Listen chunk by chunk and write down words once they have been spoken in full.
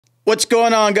What's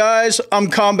going on, guys?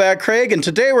 I'm Combat Craig, and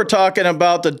today we're talking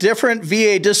about the different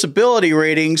VA disability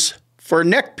ratings for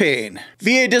neck pain.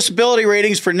 VA disability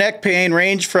ratings for neck pain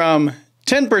range from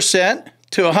 10%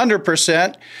 to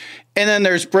 100%, and then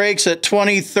there's breaks at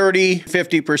 20, 30,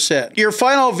 50%. Your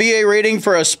final VA rating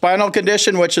for a spinal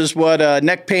condition, which is what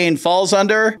neck pain falls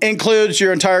under, includes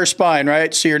your entire spine,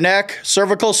 right? So your neck,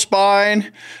 cervical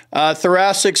spine,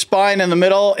 thoracic spine in the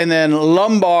middle, and then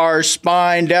lumbar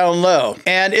spine down low.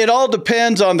 And it all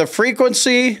depends on the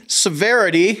frequency,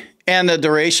 severity, and the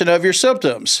duration of your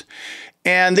symptoms.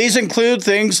 And these include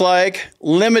things like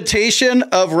limitation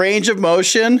of range of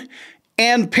motion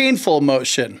and painful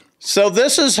motion. So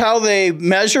this is how they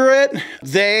measure it.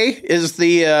 They is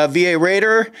the VA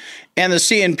rater and the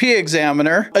C&P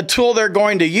examiner. A tool they're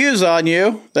going to use on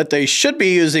you, that they should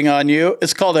be using on you,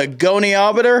 it's called a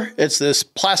goniometer. It's this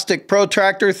plastic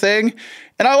protractor thing,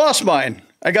 and I lost mine.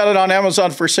 I got it on Amazon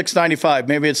for $6.95.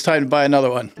 Maybe it's time to buy another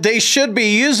one. They should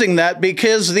be using that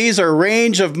because these are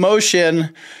range of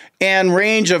motion and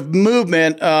range of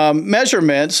movement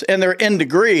measurements, and they're in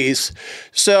degrees.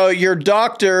 So your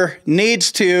doctor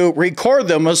needs to record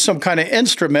them with some kind of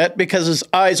instrument because his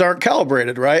eyes aren't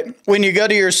calibrated, right? When you go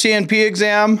to your C&P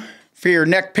exam for your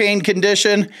neck pain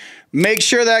condition, make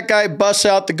sure that guy busts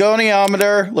out the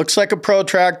goniometer, looks like a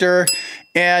protractor,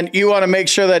 and you want to make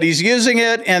sure that he's using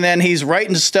it and then he's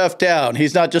writing stuff down.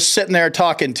 He's not just sitting there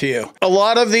talking to you. A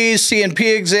lot of these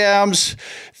C&P exams,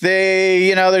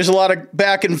 there's a lot of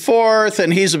back and forth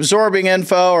and he's absorbing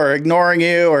info or ignoring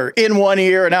you or in one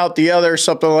ear and out the other,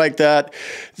 something like that.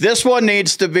 This one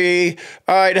needs to be,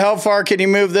 all right, how far can you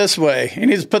move this way? He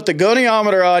needs to put the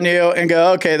goniometer on you and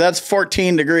go, okay, that's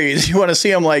 14 degrees. You want to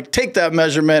see him take that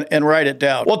measurement and write it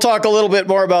down. We'll talk a little bit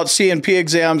more about C&P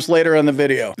exams later in the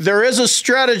video. There is a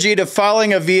strategy to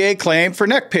filing a VA claim for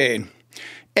neck pain,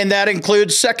 and that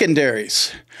includes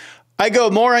secondaries. I go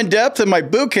more in depth in my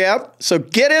boot camp, so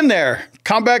get in there.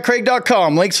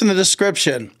 CombatCraig.com, links in the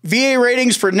description. VA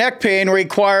ratings for neck pain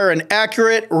require an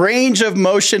accurate range of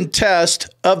motion test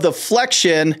of the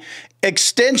flexion,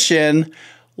 extension,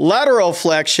 lateral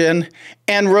flexion,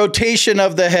 and rotation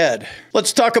of the head.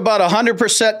 Let's talk about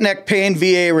 100% neck pain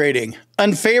VA rating.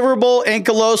 Unfavorable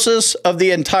ankylosis of the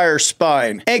entire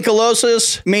spine.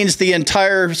 Ankylosis means the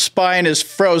entire spine is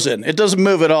frozen. It doesn't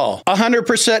move at all.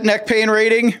 100% neck pain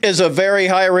rating is a very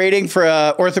high rating for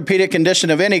an orthopedic condition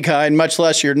of any kind, much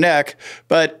less your neck.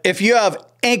 But if you have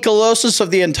ankylosis of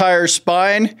the entire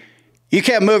spine, you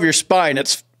can't move your spine.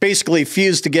 It's basically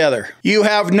fused together. You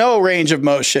have no range of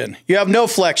motion. You have no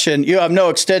flexion. You have no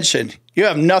extension. You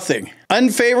have nothing.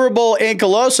 Unfavorable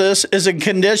ankylosis is a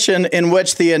condition in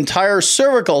which the entire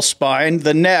cervical spine,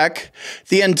 the neck,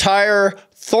 the entire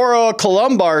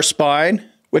thoracolumbar spine,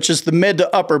 which is the mid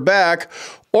to upper back,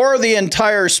 or the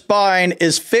entire spine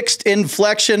is fixed in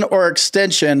flexion or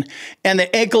extension, and the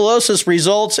ankylosis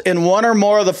results in one or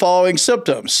more of the following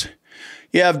symptoms.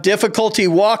 You have difficulty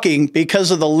walking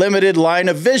because of the limited line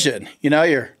of vision. You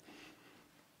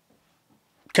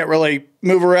can't really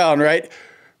move around, right?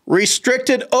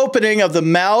 Restricted opening of the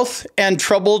mouth and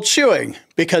trouble chewing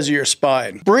because of your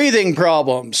spine. Breathing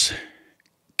problems,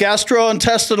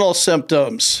 gastrointestinal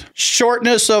symptoms,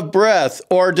 shortness of breath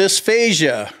or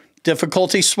dysphagia,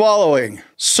 difficulty swallowing,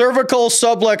 cervical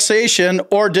subluxation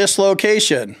or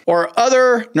dislocation, or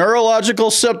other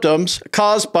neurological symptoms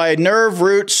caused by nerve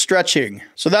root stretching.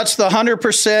 So that's the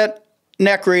 100%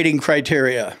 neck rating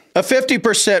criteria. A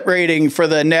 50% rating for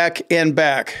the neck and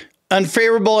back.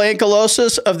 Unfavorable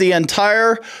ankylosis of the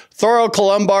entire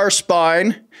thoracolumbar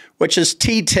spine, which is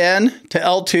T10 to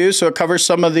L2, so it covers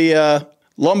some of the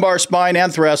lumbar spine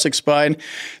and thoracic spine.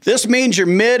 This means your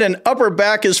mid and upper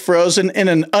back is frozen in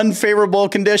an unfavorable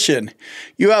condition.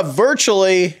 You have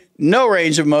virtually no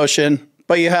range of motion,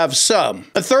 but you have some.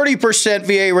 A 30%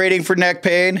 VA rating for neck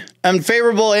pain,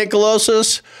 unfavorable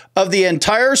ankylosis of the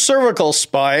entire cervical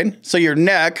spine, so your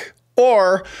neck,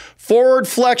 or forward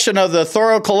flexion of the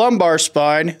thoracolumbar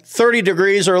spine, 30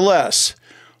 degrees or less,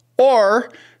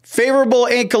 or favorable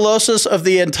ankylosis of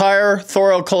the entire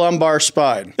thoracolumbar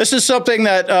spine. This is something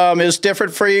that is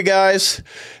different for you guys.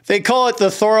 They call it the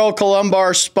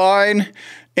thoracolumbar spine,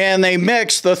 and they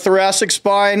mix the thoracic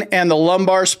spine and the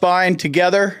lumbar spine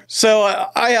together. So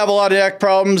I have a lot of neck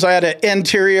problems. I had an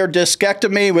anterior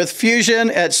discectomy with fusion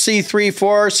at C3-4,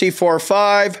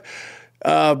 C4-5.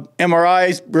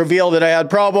 MRI revealed that I had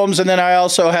problems, and then I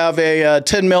also have a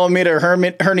 10 millimeter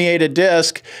herniated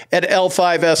disc at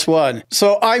L5-S1.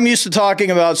 So I'm used to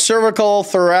talking about cervical,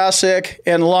 thoracic,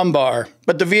 and lumbar,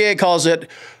 but the VA calls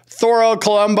it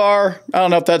thoracolumbar. I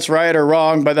don't know if that's right or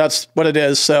wrong, but that's what it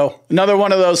is. So another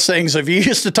one of those things. If you're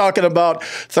used to talking about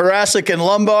thoracic and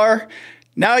lumbar,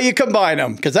 now you combine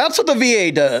them because that's what the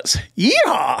VA does.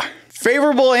 Yeehaw!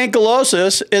 Favorable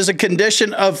ankylosis is a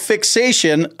condition of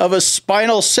fixation of a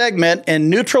spinal segment in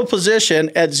neutral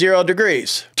position at 0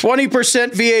 degrees.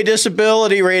 20% VA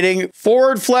disability rating,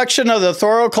 forward flexion of the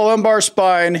thoracolumbar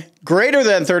spine greater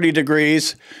than 30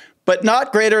 degrees, but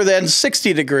not greater than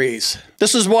 60 degrees.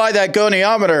 This is why that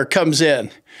goniometer comes in,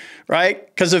 right?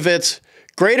 Because if it's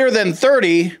greater than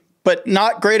 30, but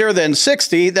not greater than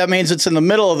 60, that means it's in the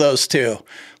middle of those two.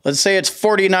 Let's say it's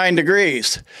 49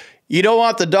 degrees. You don't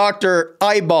want the doctor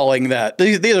eyeballing that.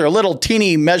 These are little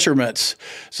teeny measurements.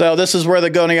 So this is where the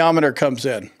goniometer comes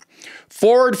in.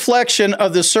 Forward flexion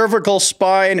of the cervical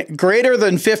spine greater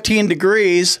than 15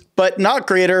 degrees, but not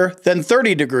greater than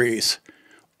 30 degrees.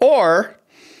 Or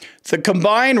the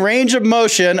combined range of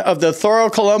motion of the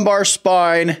thoracolumbar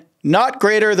spine not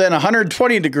greater than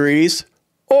 120 degrees.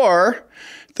 Or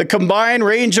the combined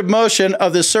range of motion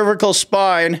of the cervical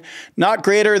spine not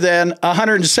greater than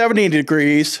 170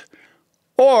 degrees.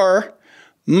 Or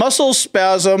muscle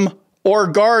spasm or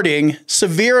guarding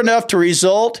severe enough to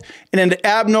result in an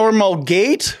abnormal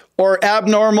gait or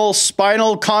abnormal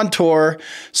spinal contour,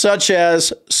 such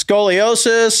as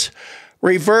scoliosis,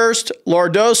 reversed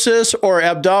lordosis, or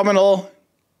abdominal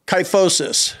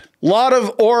kyphosis. A lot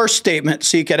of or statements.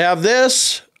 So you could have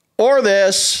this, or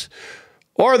this,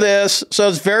 or this. So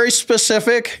it's very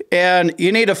specific, and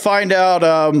you need to find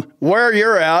out where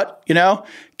you're at,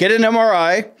 get an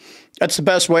MRI. That's the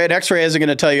best way. An X-ray isn't going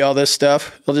to tell you all this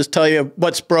stuff. It'll just tell you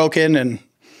what's broken and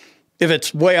if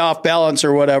it's way off balance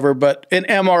or whatever. But an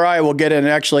MRI will get in and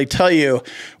actually tell you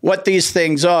what these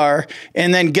things are.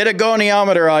 And then get a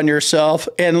goniometer on yourself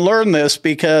and learn this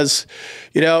because,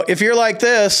 if you're like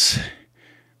this,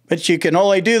 but you can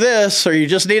only do this or you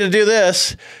just need to do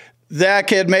this, that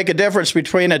could make a difference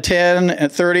between a 10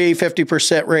 and 30,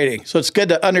 50% rating. So it's good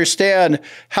to understand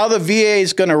how the VA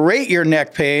is going to rate your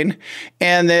neck pain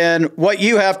and then what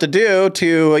you have to do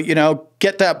to,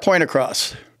 get that point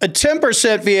across. A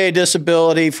 10% VA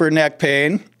disability for neck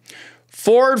pain,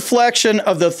 forward flexion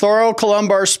of the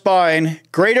thoracolumbar spine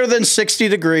greater than 60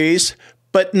 degrees,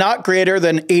 but not greater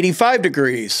than 85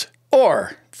 degrees.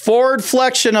 Or forward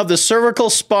flexion of the cervical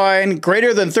spine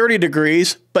greater than 30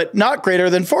 degrees, but not greater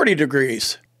than 40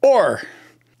 degrees. Or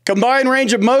combined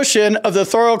range of motion of the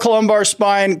thoracolumbar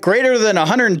spine greater than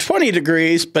 120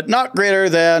 degrees, but not greater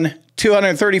than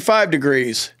 235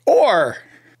 degrees. Or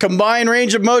combined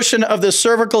range of motion of the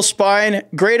cervical spine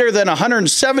greater than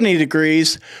 170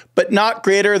 degrees, but not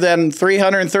greater than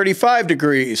 335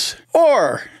 degrees.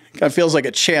 Or, kind of feels like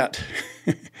a chant.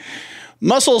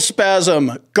 Muscle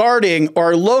spasm, guarding,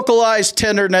 or localized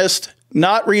tenderness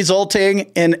not resulting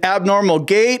in abnormal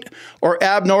gait or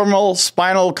abnormal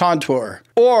spinal contour.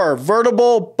 Or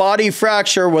vertebral body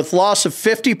fracture with loss of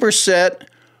 50%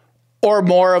 or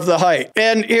more of the height.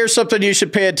 And here's something you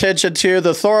should pay attention to.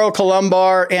 The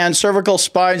thoracolumbar and cervical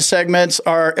spine segments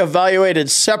are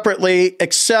evaluated separately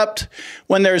except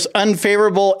when there's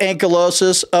unfavorable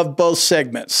ankylosis of both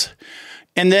segments.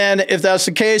 And then if that's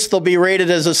the case, they'll be rated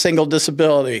as a single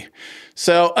disability.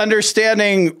 So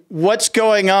understanding what's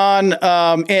going on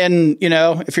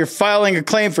if you're filing a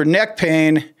claim for neck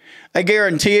pain, I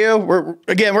guarantee you, we're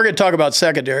going to talk about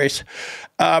secondaries,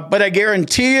 but I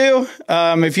guarantee you,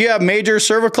 if you have major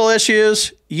cervical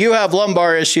issues, you have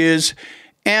lumbar issues,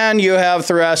 and you have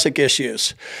thoracic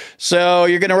issues. So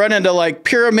you're going to run into like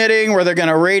pyramiding where they're going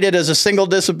to rate it as a single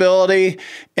disability.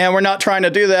 And we're not trying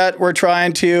to do that. We're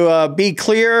trying to be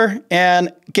clear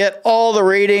and get all the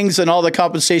ratings and all the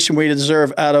compensation we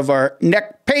deserve out of our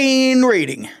neck pain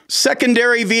rating.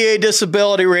 Secondary VA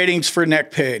disability ratings for neck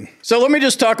pain. So let me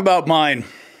just talk about mine.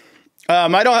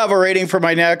 I don't have a rating for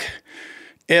my neck.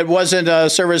 It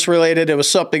wasn't service related. It was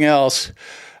something else.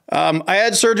 I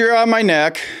had surgery on my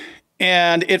neck.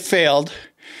 And it failed.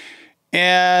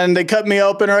 And they cut me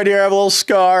open right here. I have a little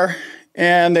scar.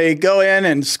 And they go in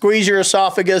and squeeze your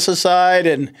esophagus aside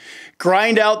and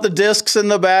grind out the discs in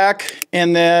the back.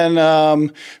 And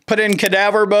then put in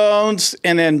cadaver bones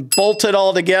and then bolt it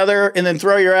all together. And then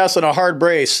throw your ass in a hard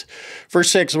brace for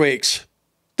 6 weeks.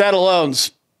 That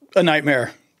alone's a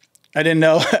nightmare. I didn't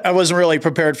know. I wasn't really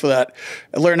prepared for that.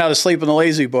 I learned how to sleep in the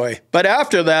lazy boy. But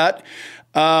after that,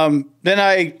 then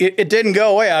it didn't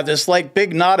go away. I have this like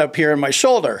big knot up here in my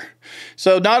shoulder.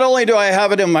 So not only do I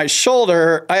have it in my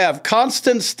shoulder, I have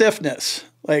constant stiffness.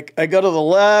 Like I go to the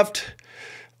left.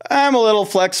 I'm a little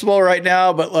flexible right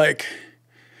now, but like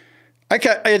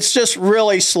it's just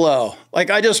really slow. Like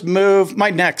I just move, my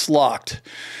neck's locked.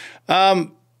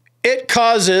 It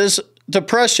causes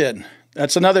depression.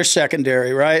 That's another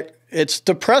secondary, right? It's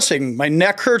depressing. My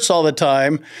neck hurts all the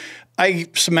time.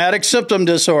 Somatic symptom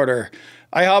disorder.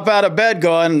 I hop out of bed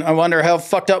going, I wonder how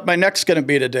fucked up my neck's going to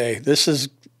be today. This is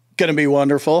going to be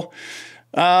wonderful.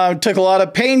 Took a lot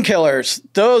of painkillers.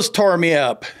 Those tore me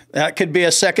up. That could be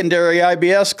a secondary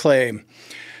IBS claim.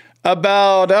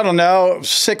 About, I don't know,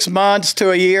 6 months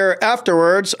to a year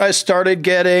afterwards, I started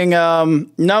getting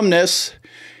numbness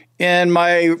in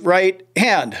my right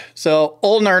hand. So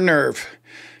ulnar nerve.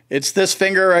 It's this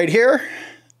finger right here,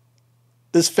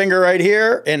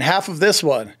 and half of this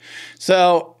one.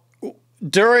 So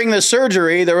during the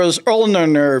surgery, there was ulnar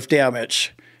nerve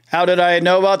damage. How did I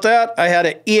know about that? I had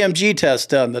an EMG test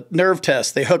done, the nerve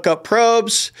test. They hook up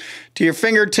probes to your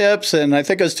fingertips, and I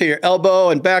think it was to your elbow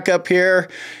and back up here,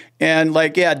 and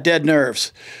dead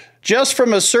nerves. Just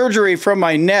from a surgery from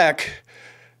my neck,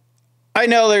 I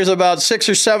know there's about 6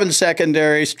 or 7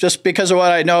 secondaries just because of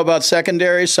what I know about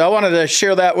secondaries. So I wanted to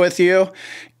share that with you.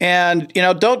 And,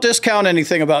 don't discount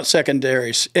anything about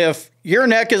secondaries. If your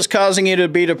neck is causing you to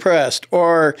be depressed,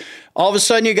 or all of a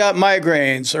sudden you got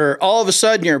migraines, or all of a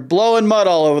sudden you're blowing mud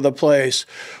all over the place,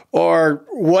 or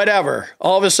whatever,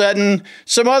 all of a sudden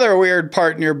some other weird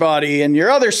part in your body and your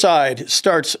other side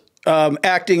starts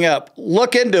acting up,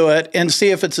 look into it and see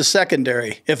if it's a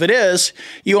secondary. If it is,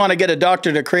 you want to get a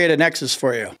doctor to create a nexus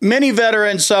for you. Many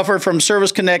veterans suffer from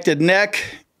service-connected neck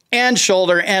and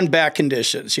shoulder and back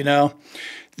conditions,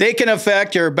 They can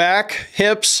affect your back,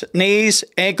 hips, knees,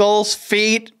 ankles,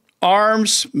 feet,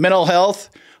 arms, mental health,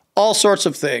 all sorts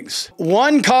of things.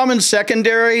 One common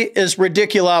secondary is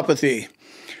radiculopathy.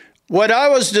 What I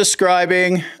was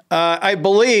describing, I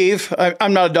believe,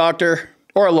 I'm not a doctor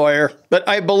or a lawyer, but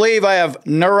I believe I have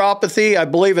neuropathy. I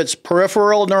believe it's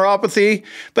peripheral neuropathy,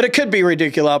 but it could be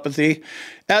radiculopathy.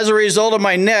 As a result of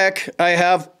my neck, I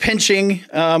have pinching,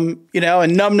 and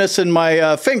numbness in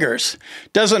my fingers.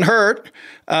 Doesn't hurt,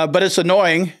 but it's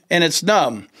annoying and it's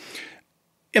numb.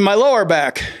 In my lower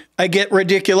back, I get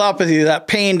radiculopathy, that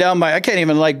pain down I can't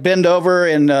even bend over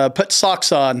and put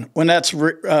socks on when that's,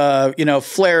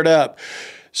 flared up.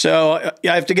 So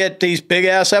I have to get these big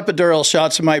ass epidural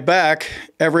shots in my back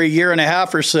every year and a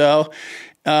half or so.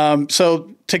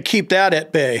 So to keep that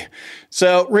at bay.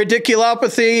 So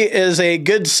radiculopathy is a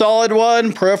good solid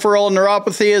one. Peripheral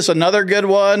neuropathy is another good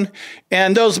one.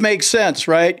 And those make sense,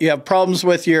 right? You have problems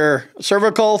with your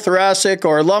cervical, thoracic,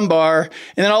 or lumbar.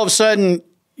 And then all of a sudden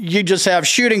you just have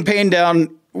shooting pain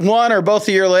down one or both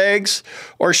of your legs,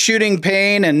 or shooting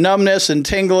pain and numbness and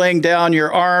tingling down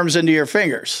your arms into your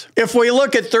fingers. If we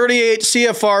look at 38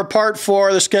 CFR Part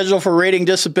 4, the Schedule for Rating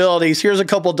Disabilities, here's a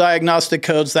couple diagnostic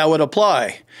codes that would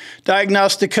apply.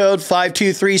 Diagnostic code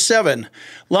 5237,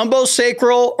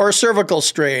 lumbosacral or cervical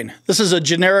strain. This is a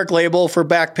generic label for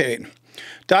back pain.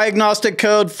 Diagnostic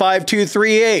code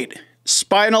 5238,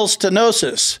 spinal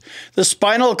stenosis. The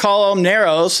spinal column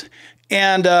narrows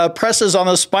and presses on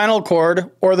the spinal cord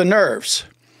or the nerves.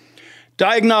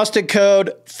 Diagnostic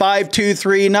code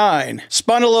 5239,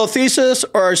 spondylolisthesis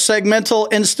or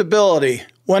segmental instability,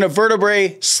 when a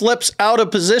vertebrae slips out of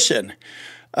position.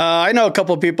 I know a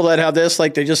couple of people that have this,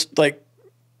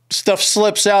 stuff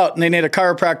slips out and they need a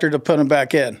chiropractor to put them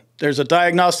back in. There's a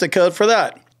diagnostic code for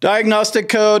that. Diagnostic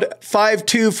code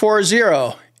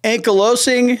 5240,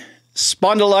 ankylosing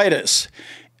spondylitis,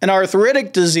 an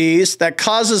arthritic disease that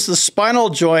causes the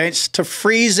spinal joints to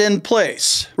freeze in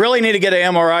place. Really need to get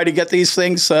an MRI to get these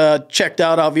things checked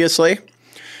out, obviously.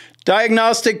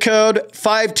 Diagnostic code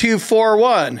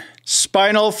 5241,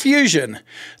 spinal fusion.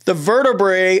 The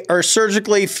vertebrae are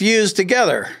surgically fused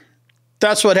together.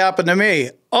 That's what happened to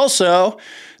me. Also,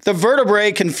 the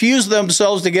vertebrae can fuse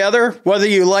themselves together whether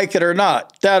you like it or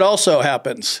not. That also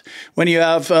happens. When you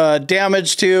have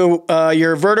damage to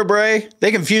your vertebrae,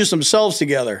 they can fuse themselves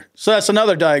together. So that's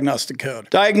another diagnostic code.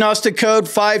 Diagnostic code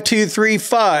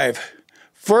 5235,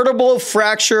 vertebral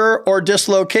fracture or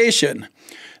dislocation.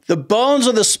 The bones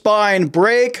of the spine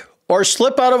break or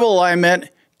slip out of alignment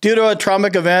due to a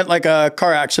traumatic event like a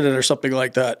car accident or something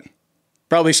like that.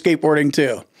 Probably skateboarding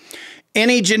too.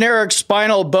 Any generic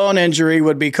spinal bone injury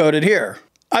would be coded here.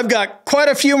 I've got quite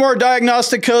a few more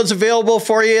diagnostic codes available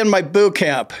for you in my boot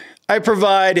camp. I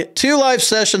provide 2 live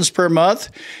sessions per month.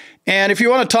 And if you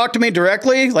want to talk to me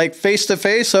directly, like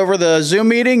face-to-face over the Zoom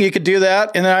meeting, you could do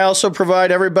that. And then I also provide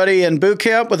everybody in boot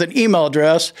camp with an email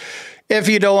address. if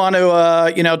you don't want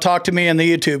to, talk to me in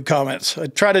the YouTube comments. I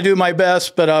try to do my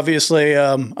best, but obviously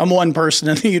I'm one person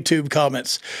in the YouTube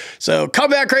comments. So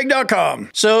combatcraig.com.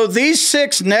 So these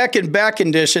 6 neck and back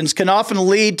conditions can often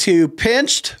lead to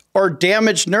pinched or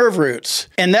damaged nerve roots,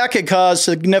 and that could cause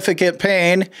significant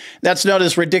pain. That's known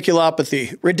as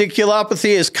radiculopathy.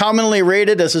 Radiculopathy is commonly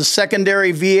rated as a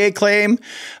secondary VA claim,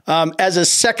 as a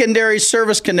secondary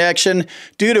service connection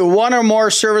due to one or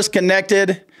more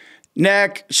service-connected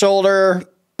neck, shoulder,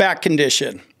 back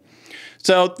condition.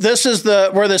 So this is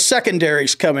where the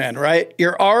secondaries come in, right?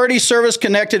 You're already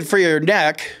service-connected for your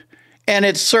neck, and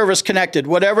it's service-connected,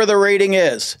 whatever the rating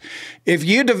is. If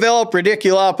you develop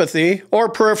radiculopathy or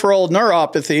peripheral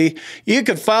neuropathy, you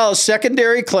could file a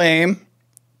secondary claim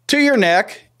to your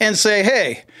neck and say,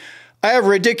 hey, I have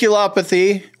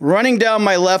radiculopathy running down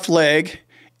my left leg.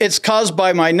 It's caused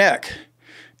by my neck.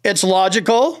 It's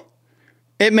logical.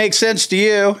 It makes sense to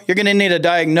you. You're going to need a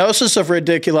diagnosis of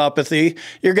radiculopathy.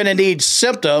 You're going to need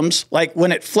symptoms, like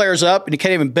when it flares up and you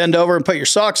can't even bend over and put your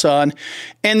socks on.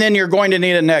 And then you're going to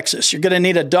need a nexus. You're going to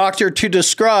need a doctor to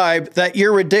describe that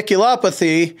your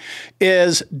radiculopathy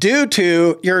is due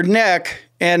to your neck,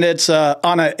 and it's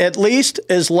on a at least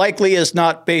as likely as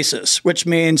not basis, which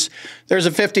means there's a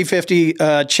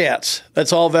 50-50 chance.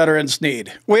 That's all veterans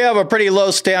need. We have a pretty low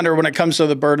standard when it comes to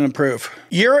the burden of proof.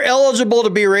 You're eligible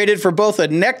to be rated for both a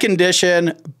neck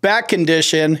condition, back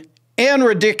condition, and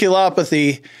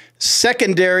radiculopathy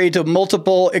secondary to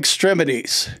multiple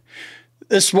extremities.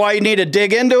 This is why you need to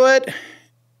dig into it.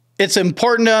 It's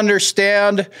important to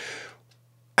understand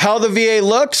how the VA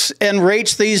looks and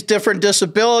rates these different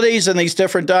disabilities and these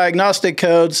different diagnostic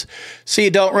codes so you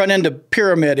don't run into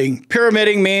pyramiding.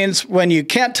 Pyramiding means when you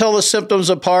can't tell the symptoms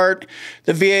apart,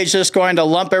 the VA is just going to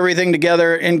lump everything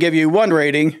together and give you one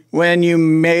rating when you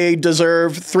may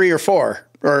deserve 3 or 4.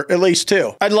 Or at least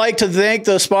 2. I'd like to thank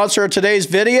the sponsor of today's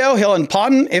video, Hill &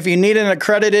 Ponton. If you need an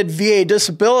accredited VA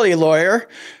disability lawyer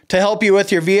to help you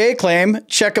with your VA claim,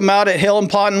 check them out at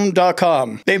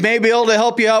hillandponton.com. They may be able to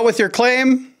help you out with your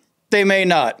claim. They may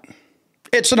not.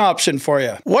 It's an option for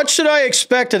you. What should I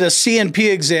expect at a C&P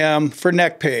exam for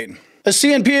neck pain? A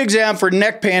C&P exam for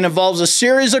neck pain involves a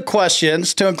series of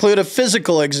questions to include a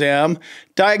physical exam,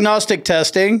 diagnostic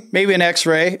testing, maybe an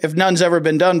x-ray if none's ever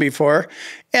been done before,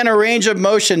 and a range of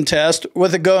motion test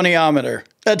with a goniometer.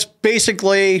 That's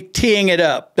basically teeing it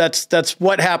up. That's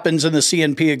what happens in the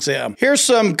C&P exam. Here's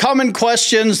some common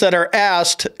questions that are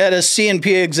asked at a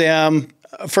C&P exam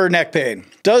for neck pain.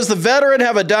 Does the veteran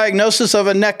have a diagnosis of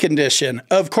a neck condition?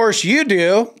 Of course you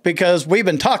do, because we've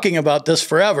been talking about this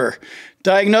forever.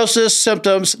 Diagnosis,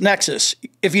 symptoms, nexus.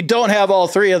 If you don't have all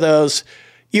 3 of those,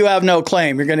 you have no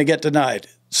claim. You're going to get denied.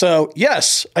 So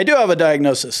yes, I do have a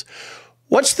diagnosis.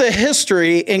 What's the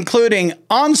history, including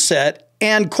onset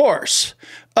and course,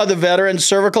 of the veteran's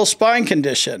cervical spine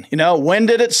condition? When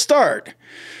did it start?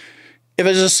 If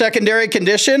it's a secondary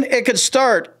condition, it could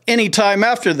start any time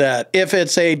after that. If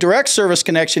it's a direct service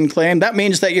connection claim, that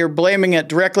means that you're blaming it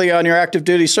directly on your active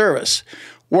duty service.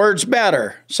 Words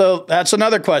matter. So that's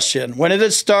another question. When did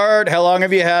it start? How long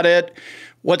have you had it?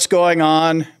 What's going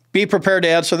on? Be prepared to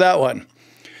answer that one.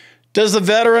 Does the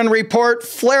veteran report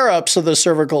flare-ups of the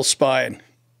cervical spine?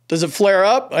 Does it flare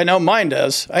up? I know mine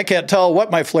does. I can't tell what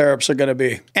my flare-ups are going to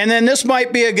be. And then this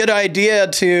might be a good idea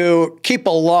to keep a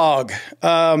log.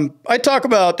 I talk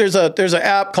about, there's an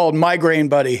app called Migraine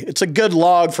Buddy. It's a good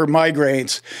log for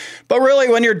migraines. But really,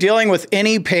 when you're dealing with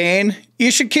any pain,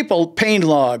 you should keep a pain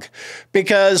log.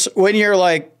 Because when you're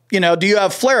like, do you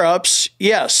have flare-ups?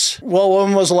 Yes. Well,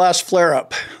 when was the last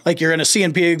flare-up? Like you're in a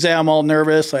C&P exam all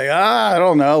nervous, like, I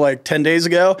don't know, like 10 days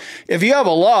ago. If you have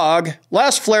a log,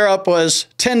 last flare-up was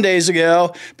 10 days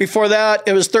ago. Before that,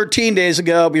 it was 13 days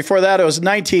ago. Before that, it was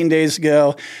 19 days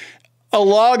ago. A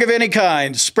log of any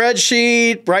kind,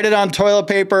 spreadsheet, write it on toilet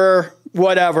paper,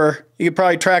 whatever. You could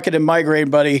probably track it in Migraine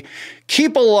Buddy.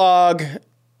 Keep a log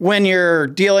when you're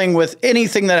dealing with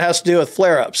anything that has to do with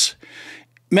flare-ups.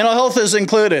 Mental health is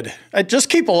included. Just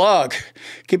keep a log.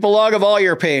 Keep a log of all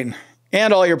your pain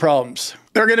and all your problems.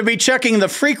 They're going to be checking the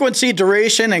frequency,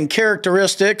 duration, and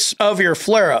characteristics of your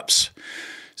flare-ups.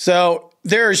 So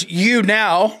there's you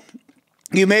now.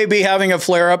 You may be having a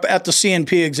flare-up at the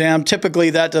C&P exam. Typically,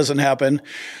 that doesn't happen.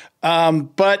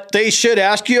 But they should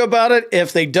ask you about it.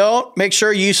 If they don't, make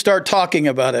sure you start talking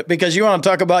about it, because you want to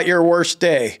talk about your worst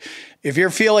day. If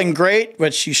you're feeling great,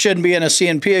 which you shouldn't be in a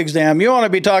C&P exam, you want to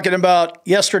be talking about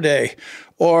yesterday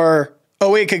or a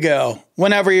week ago,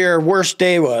 whenever your worst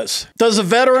day was? Does the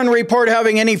veteran report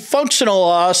having any functional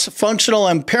loss, functional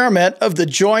impairment of the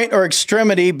joint or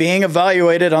extremity being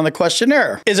evaluated on the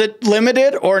questionnaire? Is it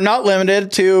limited or not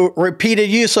limited to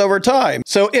repeated use over time?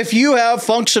 So if you have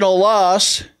functional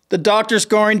loss, the doctor's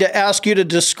going to ask you to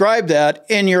describe that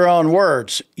in your own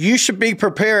words. You should be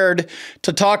prepared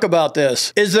to talk about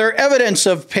this. Is there evidence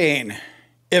of pain?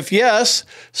 If yes,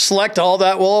 select all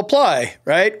that will apply,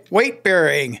 right? Weight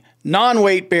bearing,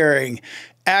 non-weight bearing,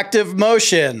 active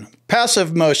motion,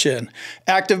 passive motion.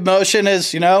 Active motion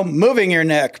is, moving your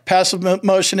neck. Passive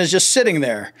motion is just sitting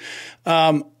there.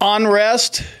 On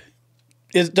rest,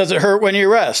 does it hurt when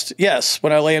you rest? Yes,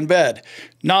 when I lay in bed.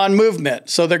 Non-movement.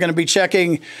 So they're going to be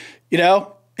checking,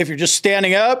 if you're just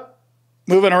standing up,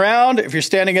 moving around, if you're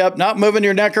standing up, not moving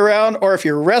your neck around, or if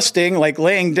you're resting, like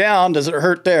laying down, does it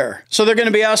hurt there? So they're going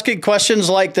to be asking questions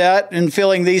like that and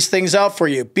filling these things out for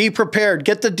you. Be prepared.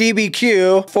 Get the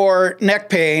DBQ for neck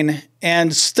pain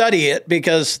and study it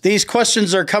because these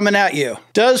questions are coming at you.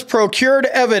 Does procured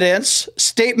evidence,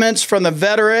 statements from the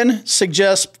veteran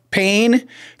suggest pain,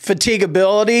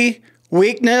 fatigability,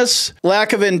 weakness,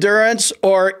 lack of endurance,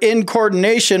 or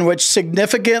incoordination, which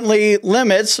significantly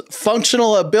limits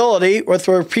functional ability with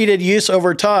repeated use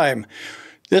over time?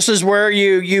 This is where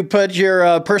you put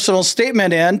your personal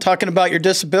statement in, talking about your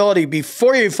disability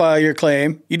before you file your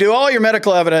claim. You do all your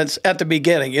medical evidence at the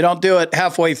beginning. You don't do it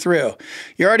halfway through.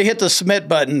 You already hit the submit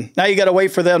button. Now you got to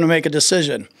wait for them to make a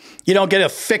decision. You don't get to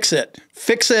fix it.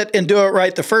 Fix it and do it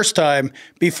right the first time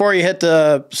before you hit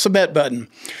the submit button.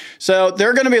 So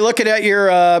they're going to be looking at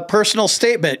your personal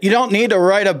statement. You don't need to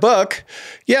write a book.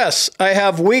 Yes, I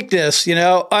have weakness.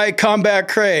 I combat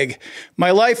Craig.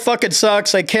 My life fucking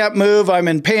sucks. I can't move. I'm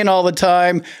in pain all the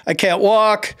time. I can't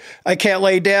walk. I can't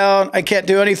lay down. I can't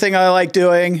do anything I like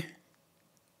doing.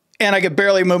 And I could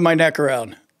barely move my neck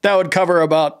around. That would cover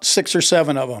about 6 or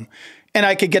 7 of them. And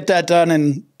I could get that done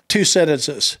in 2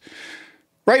 sentences.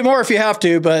 Write more if you have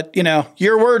to, but,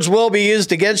 your words will be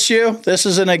used against you. This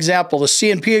is an example. The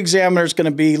C&P examiner is going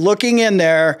to be looking in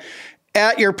there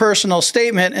at your personal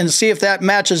statement and see if that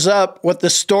matches up with the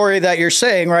story that you're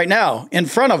saying right now in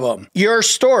front of them. Your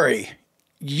story.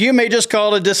 You may just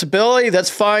call it a disability. That's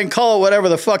fine. Call it whatever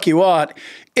the fuck you want.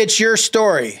 It's your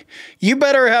story. You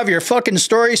better have your fucking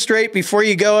story straight before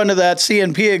you go into that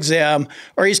C&P exam,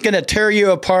 or he's going to tear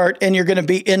you apart and you're going to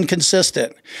be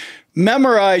inconsistent.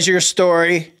 Memorize your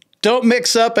story. Don't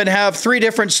mix up and have 3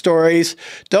 different stories.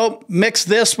 Don't mix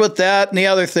this with that and the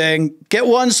other thing. Get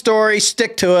one story,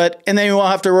 stick to it, and then you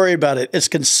won't have to worry about it. It's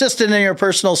consistent in your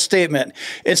personal statement.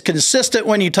 It's consistent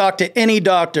when you talk to any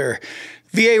doctor.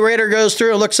 VA rater goes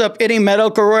through and looks up any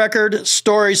medical record,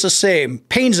 story's the same.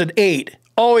 Pain's an 8,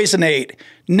 always an 8.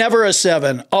 Never a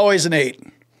 7, always an 8.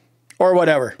 Or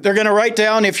whatever. They're going to write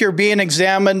down if you're being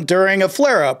examined during a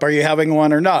flare-up. Are you having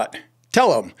one or not?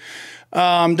 Tell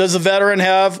them. Does the veteran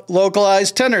have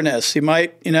localized tenderness? He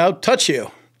might, touch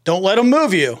you. Don't let him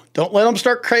move you. Don't let him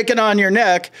start cranking on your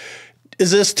neck.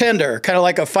 Is this tender? Kind of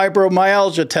like a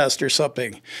fibromyalgia test or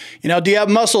something. Do you have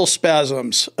muscle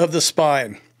spasms of the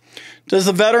spine? Does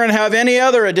the veteran have any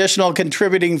other additional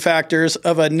contributing factors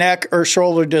of a neck or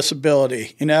shoulder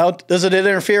disability? Does it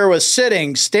interfere with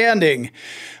sitting, standing,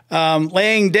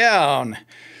 laying down?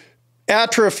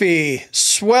 Atrophy,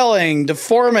 swelling,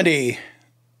 deformity,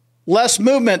 less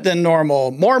movement than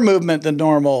normal, more movement than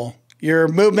normal, your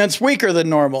movement's weaker than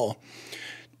normal.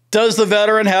 Does the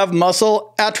veteran have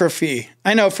muscle atrophy?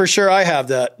 I know for sure I have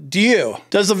that. Do you?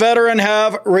 Does the veteran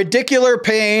have radicular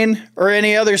pain or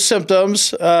any other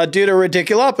symptoms due to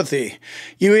radiculopathy?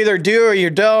 You either do or you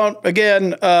don't.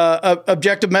 Again,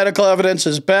 objective medical evidence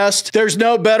is best. There's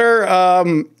no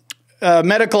better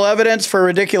medical evidence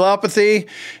for radiculopathy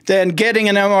than getting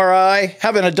an MRI,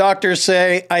 having a doctor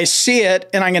say, I see it,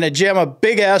 and I'm going to jam a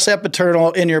big-ass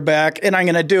epidural in your back, and I'm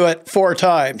going to do it 4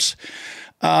 times.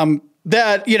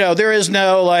 There is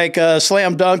no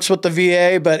slam dunks with the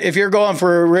VA, but if you're going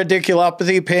for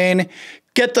radiculopathy pain,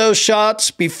 get those shots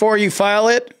before you file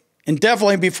it. And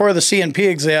definitely before the C&P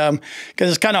exam, because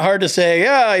it's kind of hard to say,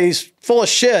 yeah, he's full of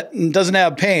shit and doesn't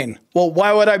have pain. Well,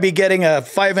 why would I be getting a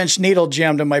 5-inch needle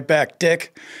jammed in my back,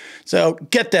 dick? So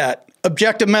get that.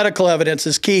 Objective medical evidence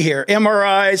is key here.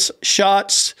 MRIs,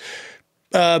 shots,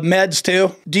 meds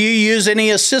too. Do you use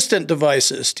any assistant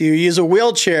devices? Do you use a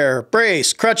wheelchair,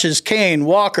 brace, crutches, cane,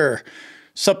 walker,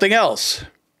 something else? I'm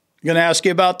going to ask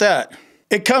you about that.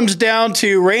 It comes down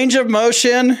to range of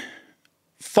motion,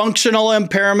 functional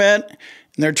impairment,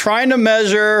 and they're trying to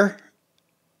measure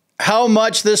how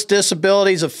much this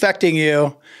disability is affecting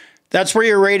you. That's where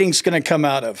your rating's going to come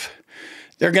out of.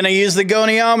 They're going to use the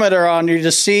goniometer on you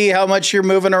to see how much you're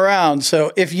moving around.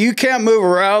 So if you can't move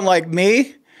around like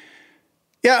me,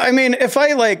 yeah, I mean, if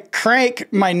I like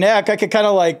crank my neck, I could kind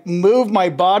of like move my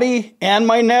body and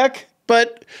my neck,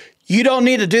 but you don't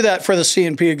need to do that for the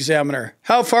C&P examiner.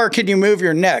 How far can you move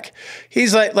your neck?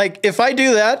 He's like if I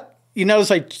do that, you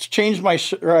notice I change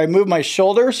I move my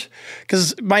shoulders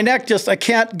because my neck I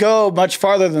can't go much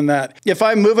farther than that. If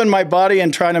I'm moving my body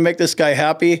and trying to make this guy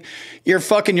happy, you're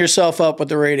fucking yourself up with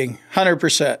the rating,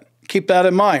 100%. Keep that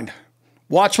in mind.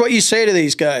 Watch what you say to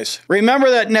these guys. Remember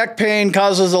that neck pain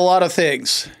causes a lot of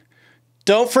things.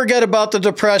 Don't forget about the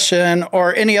depression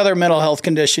or any other mental health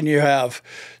condition you have.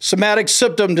 Somatic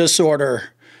symptom disorder,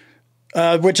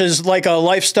 which is like a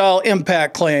lifestyle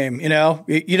impact claim. You know,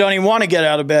 you don't even want to get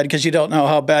out of bed because you don't know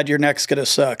how bad your neck's going to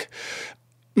suck.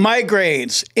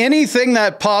 Migraines, anything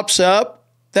that pops up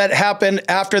that happened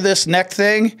after this neck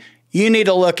thing, you need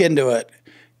to look into it.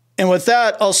 And with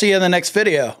that, I'll see you in the next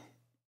video.